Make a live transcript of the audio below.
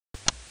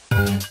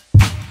Hello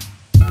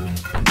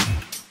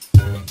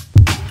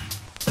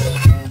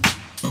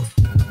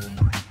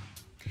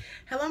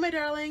my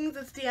darlings,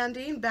 it's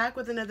Deandine back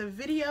with another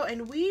video,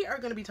 and we are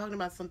going to be talking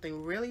about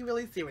something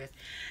really serious.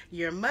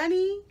 Your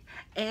money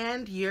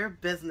and your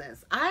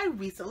business. I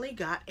recently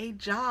got a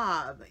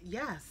job.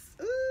 Yes.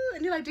 Ooh,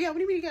 and you're like, Deanne, what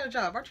do you mean you got a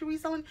job? Aren't you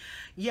reselling?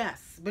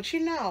 Yes, but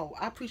you know,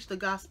 I preach the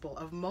gospel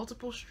of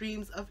multiple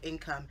streams of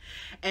income.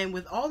 And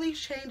with all these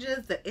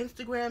changes that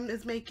Instagram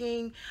is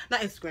making, not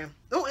Instagram,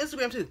 oh,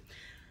 Instagram too,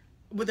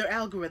 with their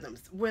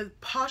algorithms,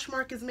 with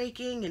Poshmark is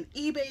making and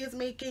eBay is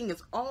making,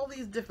 it's all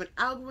these different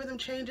algorithm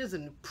changes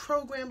and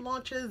program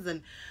launches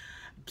and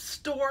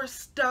store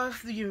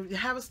stuff. You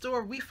have a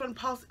store refund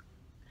policy.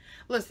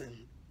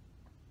 Listen,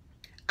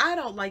 I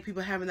don't like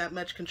people having that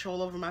much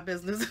control over my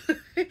business.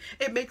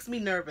 It makes me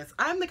nervous.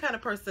 I'm the kind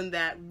of person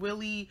that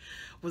really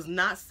was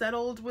not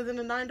settled within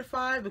a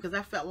 9-to-5 because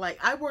I felt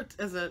like I worked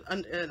as an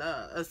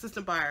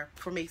assistant buyer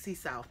for Macy's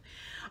South.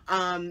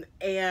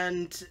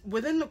 And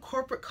within the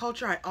corporate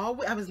culture, I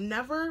was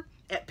never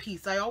at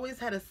peace. I always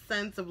had a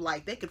sense of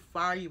like they could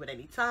fire you at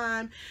any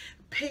time.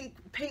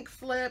 Pink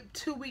slip,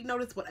 2-week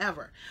notice,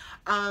 whatever.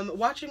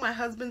 Watching my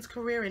husband's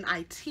career in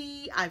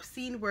IT, I've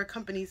seen where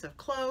companies have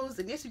closed,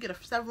 and yes, you get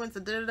a severance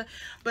and da-da-da,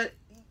 but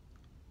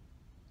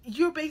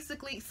you're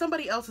basically,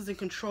 somebody else is in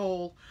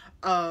control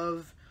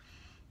of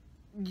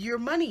your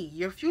money,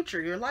 your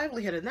future, your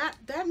livelihood, and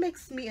that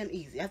makes me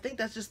uneasy. I think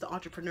that's just the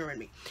entrepreneur in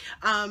me.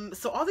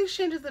 So all these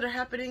changes that are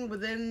happening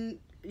within,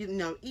 you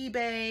know,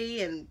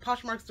 eBay and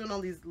Poshmark's doing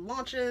all these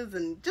launches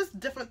and just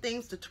different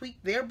things to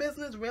tweak their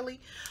business, really,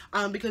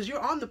 because you're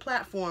on the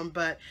platform,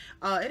 but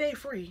it ain't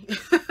free.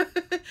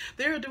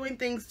 They're doing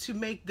things to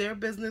make their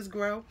business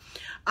grow.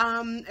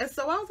 And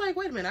so I was like,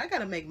 wait a minute, I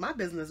gotta make my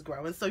business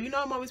grow. And so, you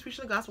know, I'm always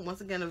preaching the gospel once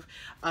again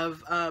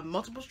of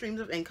multiple streams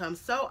of income.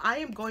 So I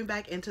am going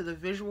back into the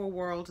visual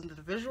world, into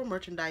the visual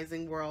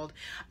merchandising world,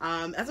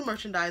 as a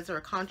merchandiser,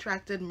 a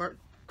contracted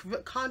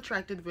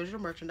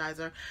visual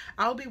merchandiser.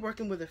 I'll be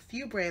working with a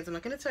few brands. I'm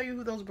not going to tell you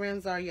who those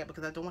brands are yet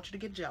because I don't want you to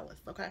get jealous,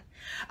 okay?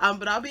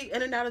 But I'll be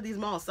in and out of these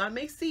malls, so I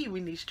may see you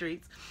in these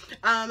streets.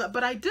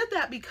 But I did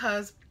that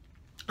because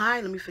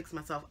let me fix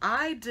myself.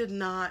 I did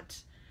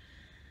not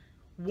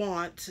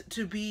want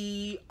to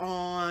be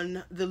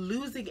on the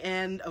losing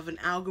end of an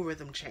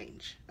algorithm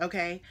change,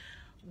 okay?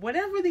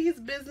 Whatever these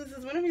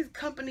businesses, whatever these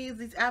companies,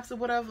 these apps or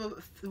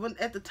whatever,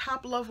 at the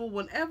top level,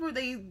 whenever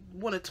they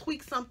want to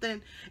tweak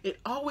something, it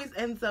always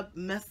ends up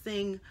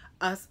messing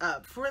us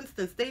up. For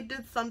instance, they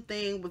did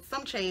something with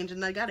some change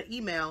and I got an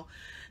email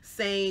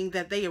saying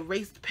that they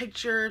erased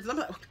pictures. I'm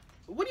like,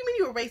 what do you mean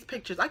you erase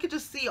pictures? I could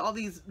just see all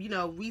these, you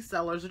know,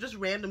 resellers or just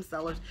random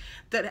sellers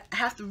that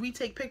have to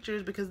retake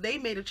pictures because they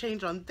made a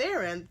change on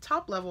their end,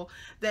 top level,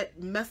 that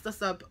messed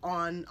us up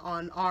on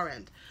our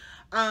end.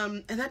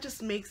 And that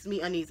just makes me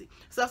uneasy.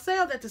 So I'll say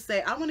all that to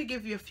say, I want to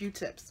give you a few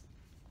tips.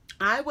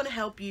 I want to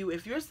help you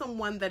if you're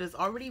someone that is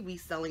already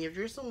reselling, if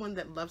you're someone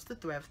that loves to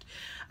thrift.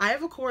 I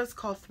have a course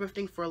called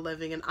Thrifting for a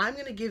Living, and I'm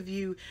going to give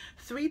you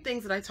 3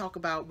 things that I talk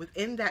about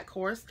within that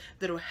course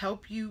that will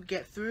help you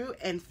get through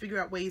and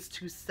figure out ways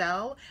to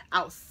sell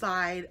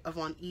outside of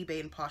on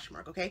eBay and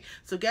Poshmark, okay?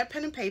 So get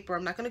pen and paper.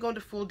 I'm not going to go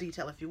into full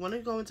detail. If you want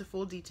to go into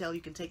full detail,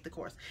 you can take the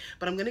course.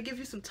 But I'm going to give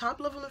you some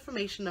top-level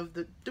information of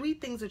the 3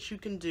 things that you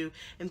can do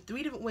and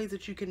 3 different ways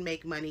that you can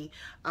make money.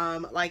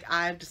 Like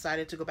I've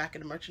decided to go back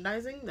into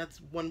merchandising.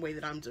 That's one way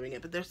that I'm doing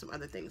it, but there's some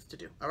other things to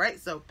do. All right,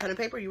 so pen and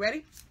paper, you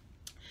ready?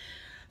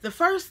 The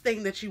first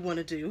thing that you want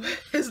to do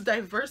is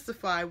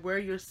diversify where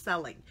you're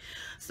selling.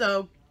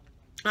 So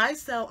I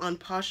sell on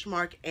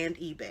Poshmark and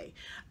eBay.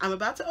 I'm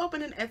about to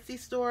open an Etsy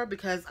store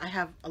because I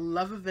have a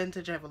love of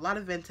vintage. I have a lot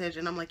of vintage,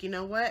 and I'm like, you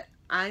know what?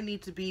 I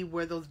need to be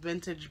where those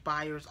vintage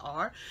buyers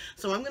are.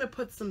 So I'm going to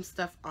put some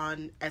stuff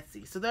on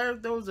Etsy. So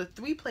those are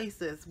 3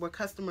 places where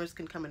customers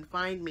can come and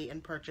find me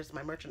and purchase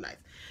my merchandise.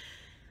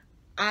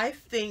 I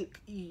think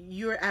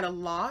you're at a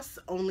loss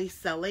only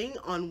selling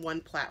on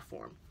one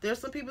platform. There's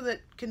some people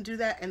that can do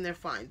that and they're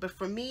fine. But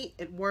for me,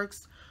 it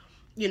works.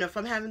 You know, if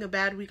I'm having a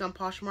bad week on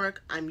Poshmark,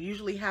 I'm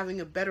usually having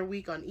a better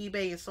week on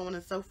eBay and so on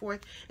and so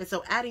forth. And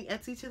so adding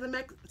Etsy to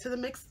the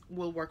mix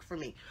will work for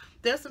me.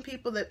 There's some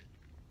people that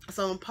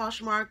sell on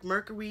Poshmark,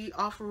 Mercury,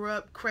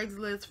 OfferUp,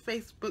 Craigslist,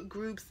 Facebook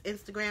groups,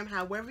 Instagram,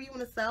 however you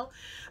want to sell.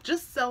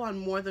 Just sell on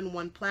more than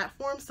one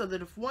platform so that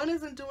if one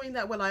isn't doing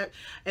that well,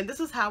 and this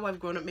is how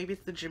I've grown up, maybe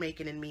it's the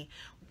Jamaican in me.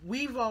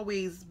 We've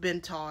always been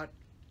taught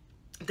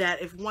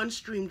that if one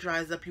stream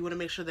dries up, you want to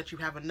make sure that you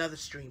have another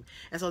stream.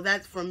 And so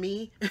that's for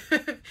me,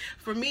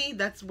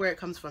 that's where it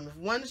comes from. If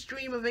one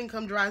stream of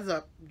income dries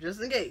up,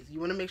 just in case, you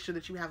want to make sure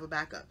that you have a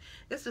backup.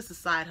 It's just a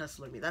side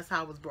hustle in me. That's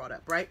how I was brought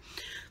up, right?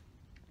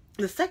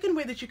 The second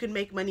way that you can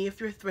make money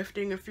if you're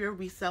thrifting, if you're a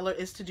reseller,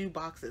 is to do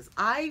boxes.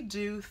 I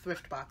do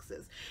thrift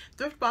boxes.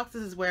 Thrift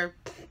boxes is where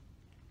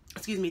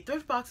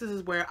thrift boxes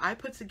is where I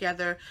put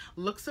together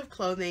looks of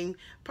clothing,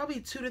 probably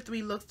 2 to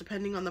 3 looks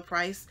depending on the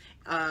price.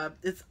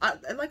 It's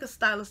like a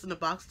stylist in a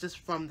box just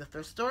from the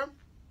thrift store.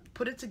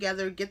 Put it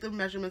together, get the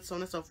measurements, so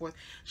on and so forth,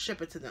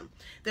 ship it to them.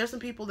 There's some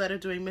people that are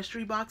doing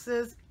mystery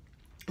boxes.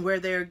 where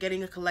they're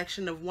getting a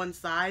collection of one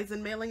size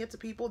and mailing it to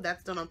people.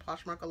 That's done on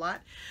Poshmark a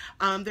lot.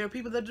 There are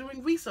people that are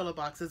doing reseller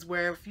boxes,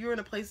 where if you're in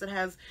a place that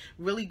has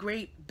really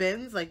great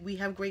bins, like we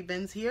have great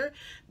bins here,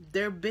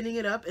 they're binning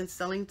it up and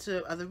selling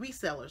to other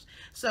resellers.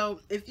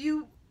 So if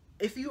you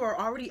are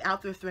already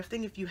out there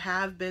thrifting, if you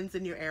have bins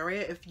in your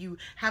area, if you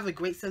have a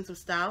great sense of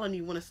style and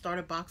you want to start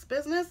a box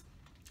business,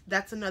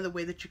 that's another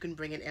way that you can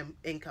bring in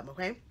income,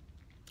 okay?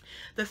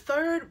 The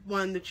third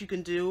one that you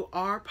can do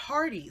are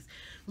parties.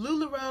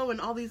 LuLaRoe and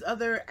all these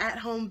other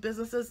at-home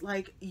businesses,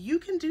 like, you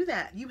can do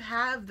that. You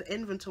have the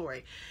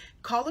inventory.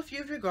 Call a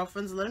few of your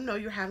girlfriends, let them know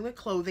you're having a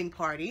clothing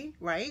party,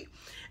 right?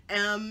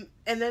 And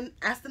then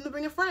ask them to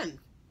bring a friend.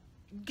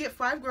 Get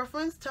 5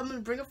 girlfriends, tell them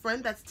to bring a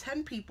friend. That's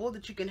 10 people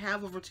that you can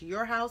have over to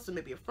your house, or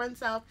maybe a friend's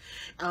house,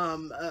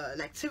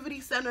 an activity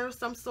center of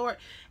some sort,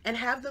 and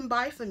have them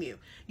buy from you.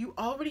 You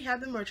already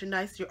have the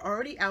merchandise. You're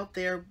already out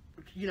there,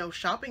 you know,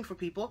 shopping for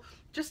people.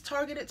 Just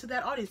target it to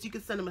that audience. You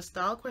can send them a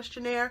style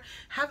questionnaire,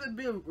 have it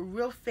be a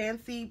real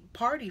fancy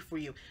party for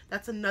you.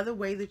 That's another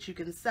way that you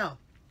can sell.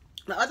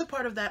 The other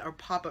part of that are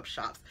pop-up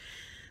shops.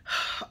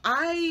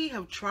 I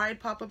have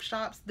tried pop-up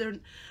shops. I'm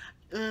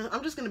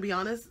just going to be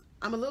honest,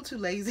 I'm a little too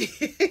lazy.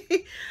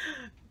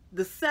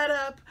 The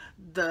setup,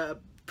 the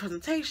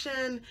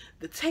presentation,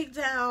 the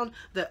takedown,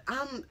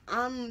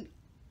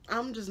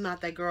 I'm just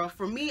not that girl.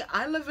 For me,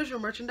 I love visual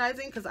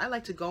merchandising because I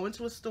like to go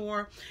into a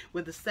store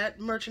with the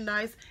set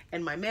merchandise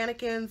and my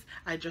mannequins.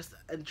 I just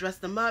dress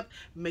them up,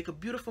 make a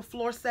beautiful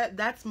floor set.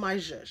 That's my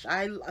zhuzh.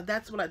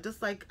 That's what I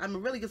just like. I'm a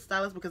really good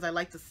stylist because I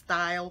like to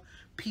style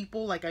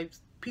people.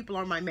 People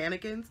are my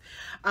mannequins.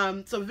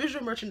 So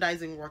visual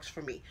merchandising works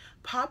for me.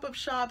 Pop-up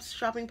shops,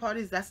 shopping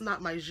parties, that's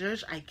not my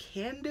zhuzh. I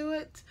can do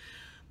it,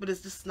 but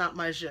it's just not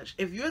my zhuzh.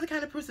 If you're the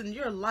kind of person,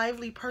 you're a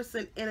lively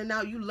person, in and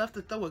out, you love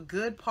to throw a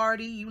good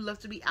party, you love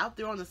to be out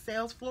there on the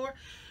sales floor,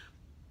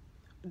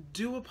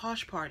 do a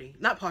posh party.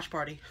 Not posh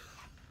party.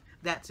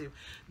 That too.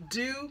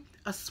 Do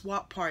a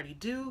swap party.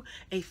 Do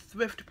a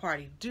thrift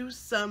party. Do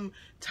some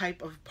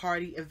type of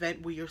party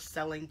event where you're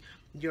selling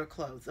your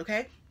clothes,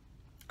 okay?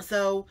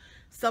 So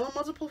sell on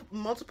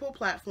multiple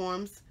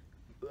platforms,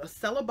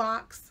 sell a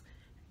box,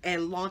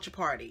 and launch a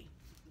party.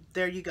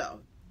 There you go.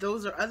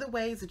 Those are other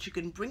ways that you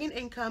can bring in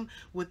income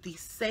with the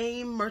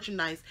same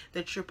merchandise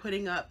that you're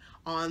putting up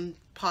on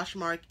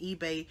Poshmark,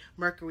 eBay,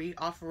 Mercury,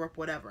 OfferUp,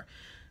 whatever.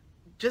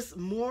 Just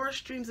more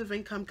streams of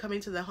income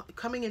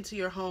coming into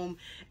your home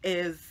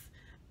is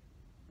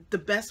the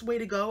best way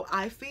to go,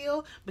 I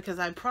feel, because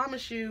I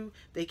promise you,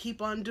 they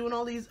keep on doing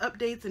all these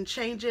updates and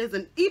changes,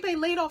 and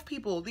eBay laid off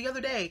people the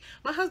other day.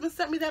 My husband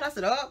sent me that. I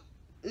said, oh,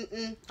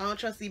 I don't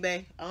trust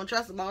eBay. I don't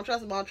trust them. I don't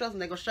trust them. I don't trust them.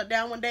 They're going to shut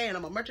down one day and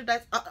I'm a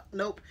merchandise.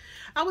 Nope.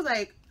 I was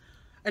like,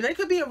 and it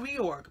could be a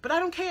reorg, but I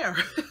don't care.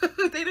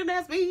 They didn't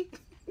ask me,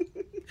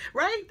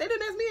 right? They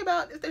didn't ask me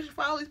about if they should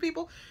follow these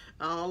people.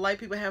 I don't like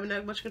people having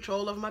that much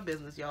control over my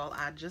business, y'all.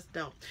 I just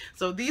don't.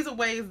 So these are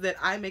ways that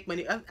I make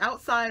money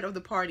outside of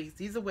the parties.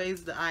 These are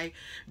ways that I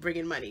bring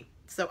in money.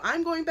 So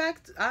I'm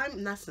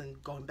not saying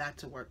going back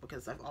to work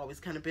because I've always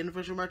kind of been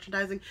visual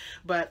merchandising,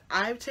 but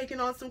I've taken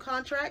on some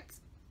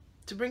contracts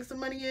to bring some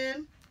money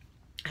in.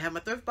 I have my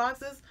thrift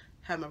boxes,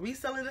 have my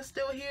reselling that's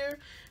still here,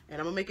 and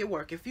I'm gonna make it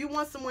work. If you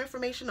want some more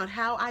information on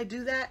how I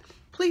do that,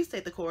 please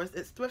take the course.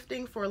 It's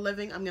Thrifting for a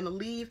Living. I'm gonna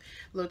leave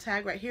a little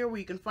tag right here where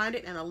you can find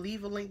it, and I'll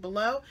leave a link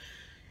below.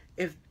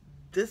 If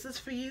this is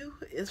for you,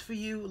 it's for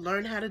you.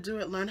 Learn how to do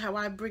it. Learn how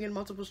I bring in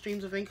multiple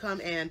streams of income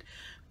and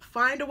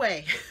find a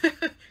way.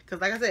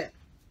 Because like I said,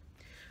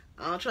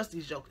 I don't trust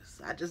these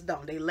jokers. I just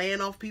don't. They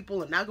laying off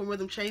people and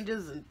algorithm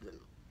changes and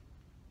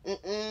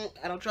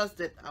I don't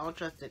trust it. I don't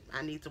trust it.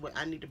 I need to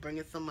bring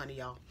in some money,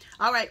 y'all.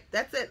 All right,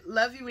 that's it.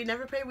 Love you. We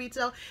never pay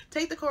retail.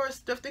 Take the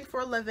course, Thrifting for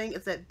a Living.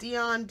 It's at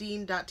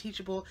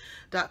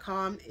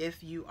diondean.teachable.com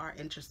if you are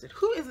interested.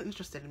 Who isn't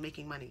interested in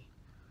making money?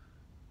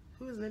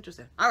 Who isn't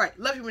interested? All right,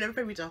 love you. We never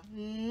pay retail.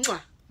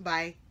 Mwah.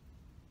 Bye.